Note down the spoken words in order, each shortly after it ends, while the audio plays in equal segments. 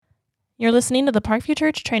You're listening to the Parkview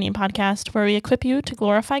Church Training Podcast, where we equip you to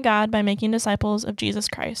glorify God by making disciples of Jesus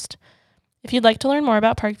Christ. If you'd like to learn more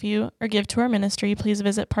about Parkview or give to our ministry, please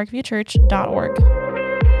visit parkviewchurch.org.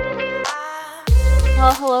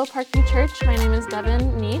 Well, hello, Parkview Church. My name is Devin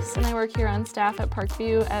Neese, and I work here on staff at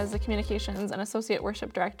Parkview as the Communications and Associate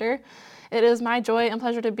Worship Director. It is my joy and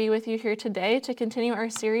pleasure to be with you here today to continue our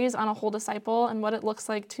series on a whole disciple and what it looks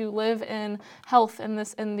like to live in health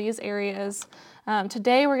in these areas.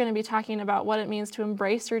 Today we're going to be talking about what it means to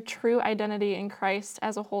embrace your true identity in Christ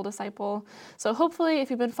as a whole disciple. So hopefully, if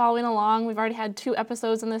you've been following along, we've already had 2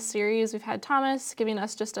 episodes in this series. We've had Thomas giving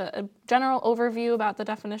us just a general overview about the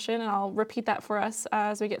definition, and I'll repeat that for us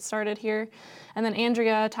as we get started here. And then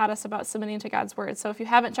Andrea taught us about submitting to God's Word. So if you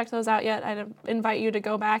haven't checked those out yet, I'd invite you to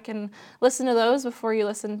go back and listen to those before you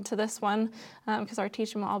listen to this one, because our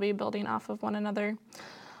teaching will all be building off of one another.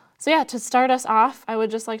 So to start us off, I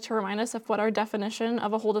would just like to remind us of what our definition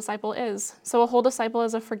of a whole disciple is. So a whole disciple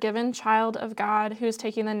is a forgiven child of God who's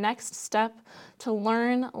taking the next step to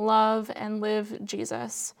learn, love, and live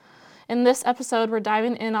Jesus. In this episode, we're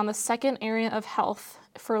diving in on the second area of health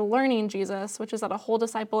for learning Jesus, which is that a whole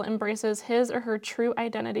disciple embraces his or her true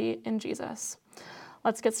identity in Jesus.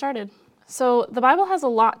 Let's get started. So the Bible has a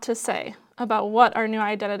lot to say about what our new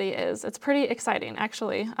identity is. It's pretty exciting,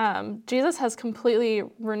 actually. Jesus has completely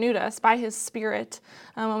renewed us by his Spirit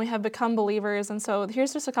when we have become believers. And so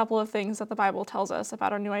here's just a couple of things that the Bible tells us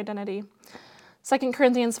about our new identity. 2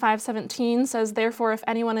 Corinthians 5:17 says, "Therefore, if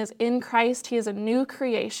anyone is in Christ, he is a new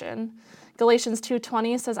creation." Galatians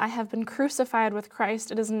 2:20 says, "I have been crucified with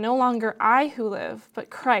Christ. It is no longer I who live, but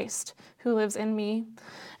Christ who lives in me."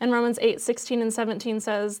 And Romans 8:16 and 17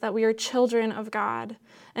 says that we are children of God,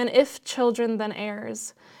 and if children, then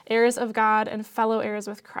heirs, heirs of God and fellow heirs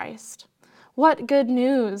with Christ. What good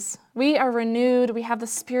news! We are renewed, we have the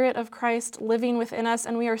Spirit of Christ living within us,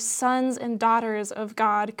 and we are sons and daughters of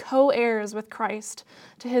God, co-heirs with Christ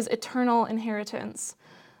to his eternal inheritance.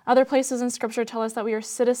 Other places in Scripture tell us that we are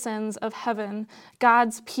citizens of heaven,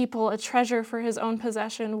 God's people, a treasure for his own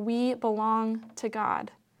possession. We belong to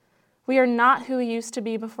God. We are not who we used to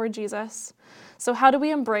be before Jesus. So how do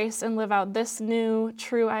we embrace and live out this new,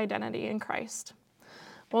 true identity in Christ?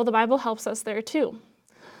 Well, the Bible helps us there too.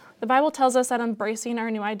 The Bible tells us that embracing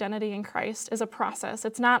our new identity in Christ is a process.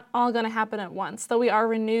 It's not all going to happen at once. Though we are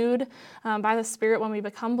renewed by the Spirit when we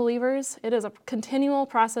become believers, it is a continual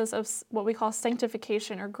process of what we call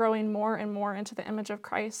sanctification, or growing more and more into the image of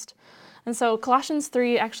Christ. And so Colossians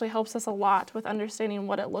 3 actually helps us a lot with understanding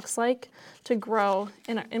what it looks like to grow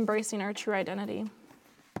in embracing our true identity.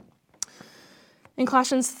 In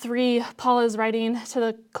Colossians 3, Paul is writing to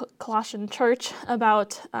the Colossian church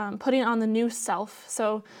about putting on the new self.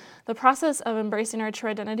 So the process of embracing our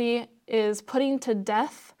true identity is putting to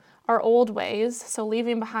death our old ways, so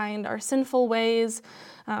leaving behind our sinful ways,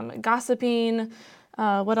 gossiping.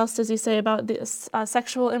 What else does he say about this?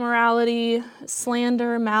 Sexual immorality,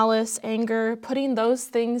 slander, malice, anger, putting those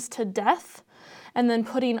things to death, and then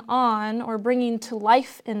putting on, or bringing to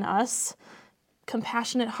life in us,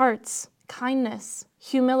 compassionate hearts, kindness,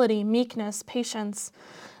 humility, meekness, patience.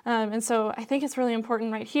 And so I think it's really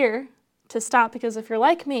important right here to stop, because if you're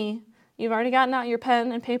like me, you've already gotten out your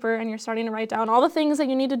pen and paper and you're starting to write down all the things that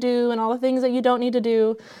you need to do and all the things that you don't need to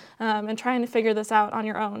do, and trying to figure this out on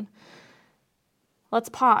your own. Let's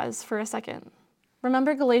pause for a second.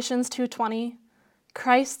 Remember Galatians 2:20?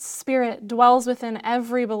 Christ's Spirit dwells within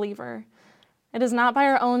every believer. It is not by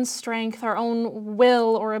our own strength, our own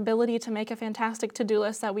will, or ability to make a fantastic to-do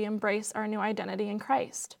list that we embrace our new identity in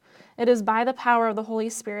Christ. It is by the power of the Holy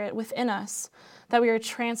Spirit within us that we are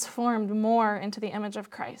transformed more into the image of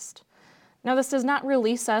Christ. Now, this does not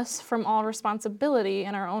release us from all responsibility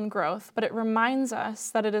in our own growth, but it reminds us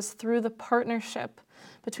that it is through the partnership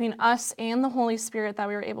between us and the Holy Spirit that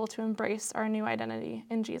we are able to embrace our new identity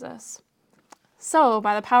in Jesus. So,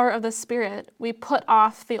 by the power of the Spirit, we put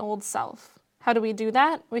off the old self. How do we do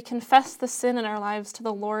that? We confess the sin in our lives to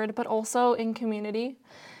the Lord, but also in community.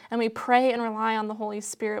 And we pray and rely on the Holy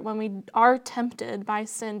Spirit when we are tempted by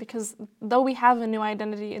sin, because though we have a new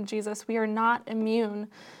identity in Jesus, we are not immune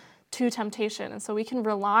to temptation. And so we can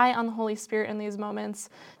rely on the Holy Spirit in these moments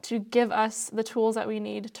to give us the tools that we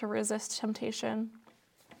need to resist temptation.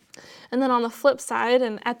 And then on the flip side,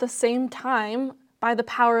 and at the same time, by the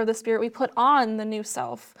power of the Spirit, we put on the new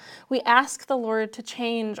self. We ask the Lord to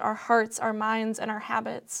change our hearts, our minds, and our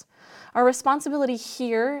habits. Our responsibility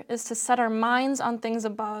here is to set our minds on things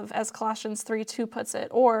above, as Colossians 3:2 puts it,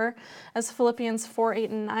 or as Philippians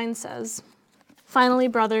 4:8 and 9 says. Finally,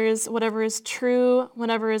 brothers, whatever is true,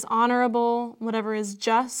 whatever is honorable, whatever is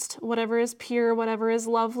just, whatever is pure, whatever is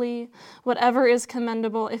lovely, whatever is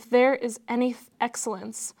commendable, if there is any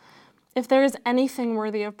excellence, if there is anything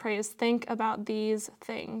worthy of praise, think about these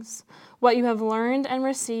things. What you have learned and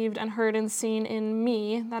received and heard and seen in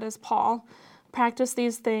me, that is Paul, practice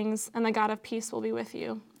these things, and the God of peace will be with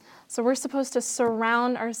you. So we're supposed to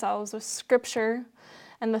surround ourselves with Scripture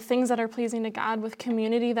and the things that are pleasing to God, with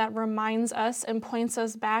community that reminds us and points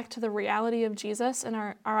us back to the reality of Jesus and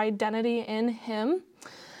our identity in Him.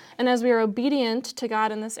 And as we are obedient to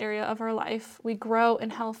God in this area of our life, we grow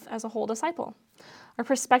in health as a whole disciple. Our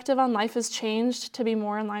perspective on life is changed to be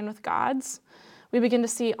more in line with God's. We begin to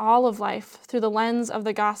see all of life through the lens of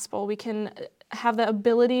the gospel. We can have the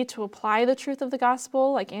ability to apply the truth of the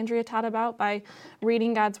gospel, like Andrea taught about, by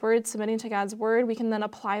reading God's word, submitting to God's word. We can then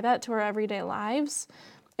apply that to our everyday lives.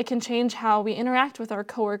 It can change how we interact with our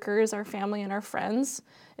coworkers, our family, and our friends.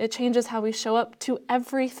 It changes how we show up to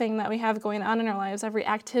everything that we have going on in our lives, every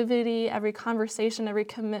activity, every conversation, every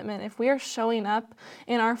commitment. If we are showing up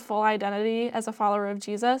in our full identity as a follower of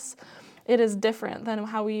Jesus, it is different than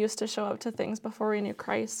how we used to show up to things before we knew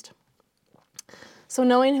Christ. So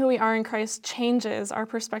knowing who we are in Christ changes our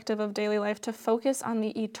perspective of daily life to focus on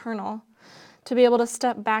the eternal, to be able to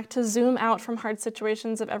step back, to zoom out from hard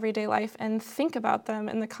situations of everyday life and think about them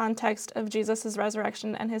in the context of Jesus'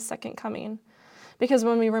 resurrection and His second coming. Because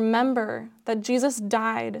when we remember that Jesus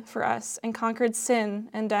died for us and conquered sin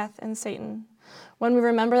and death and Satan, when we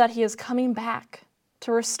remember that He is coming back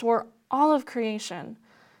to restore all of creation,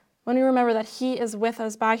 when we remember that He is with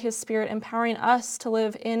us by His Spirit, empowering us to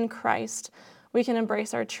live in Christ, we can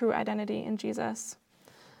embrace our true identity in Jesus.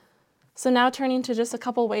 So now turning to just a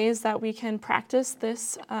couple ways that we can practice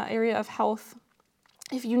this area of health.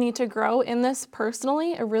 If you need to grow in this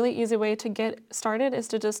personally, a really easy way to get started is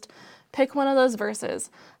to just pick one of those verses.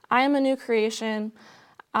 I am a new creation.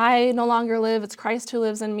 I no longer live. It's Christ who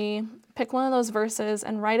lives in me. Pick one of those verses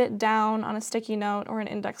and write it down on a sticky note or an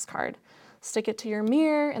index card. Stick it to your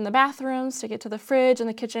mirror in the bathroom, stick it to the fridge in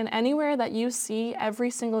the kitchen, anywhere that you see every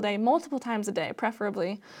single day, multiple times a day,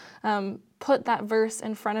 preferably. Put that verse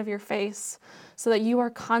in front of your face so that you are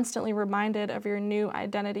constantly reminded of your new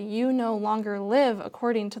identity. You no longer live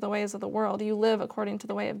according to the ways of the world. You live according to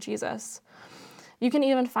the way of Jesus. You can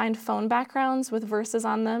even find phone backgrounds with verses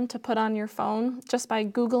on them to put on your phone just by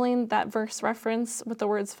Googling that verse reference with the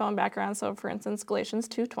words phone background. So for instance, Galatians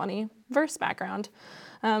 2:20, verse background.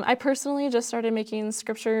 I personally just started making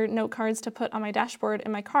scripture note cards to put on my dashboard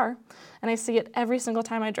in my car, and I see it every single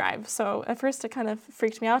time I drive. So at first it kind of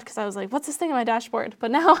freaked me out because I was like, what's this thing on my dashboard?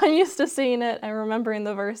 But now I'm used to seeing it and remembering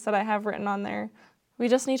the verse that I have written on there. We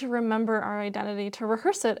just need to remember our identity, to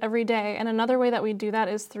rehearse it every day. And another way that we do that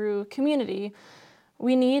is through community.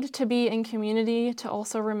 We need to be in community to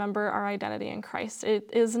also remember our identity in Christ. It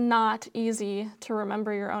is not easy to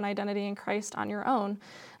remember your own identity in Christ on your own,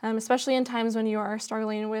 especially in times when you are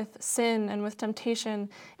struggling with sin and with temptation.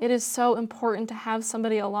 It is so important to have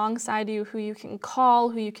somebody alongside you who you can call,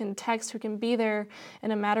 who you can text, who can be there in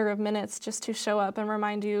a matter of minutes just to show up and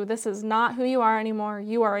remind you this is not who you are anymore.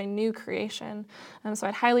 You are a new creation. So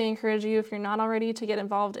I'd highly encourage you, if you're not already, to get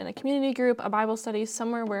involved in a community group, a Bible study,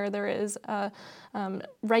 somewhere where there is a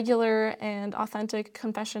regular and authentic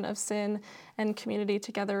confession of sin and community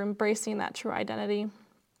together, embracing that true identity.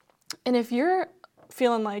 And if you're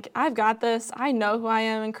feeling like, I've got this, I know who I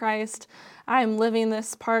am in Christ, I am living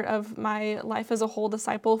this part of my life as a whole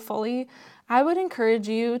disciple fully, I would encourage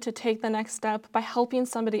you to take the next step by helping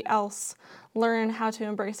somebody else learn how to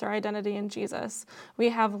embrace their identity in Jesus. We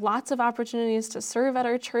have lots of opportunities to serve at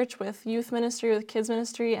our church with youth ministry, with kids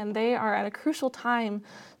ministry, and they are at a crucial time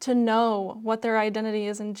to know what their identity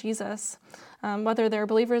is in Jesus. Whether they're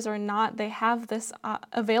believers or not, they have this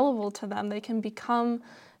available to them. They can become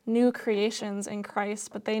new creations in Christ,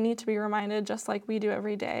 but they need to be reminded, just like we do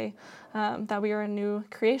every day, that we are a new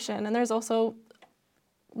creation. And there's also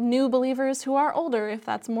new believers who are older, if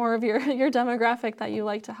that's more of your demographic that you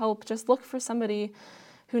like to help. Just look for somebody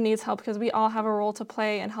who needs help, because we all have a role to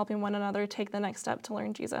play in helping one another take the next step to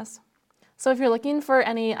learn Jesus. So if you're looking for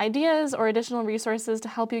any ideas or additional resources to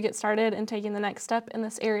help you get started in taking the next step in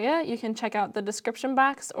this area, you can check out the description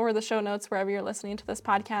box or the show notes wherever you're listening to this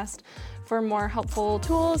podcast for more helpful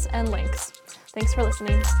tools and links. Thanks for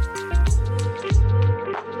listening.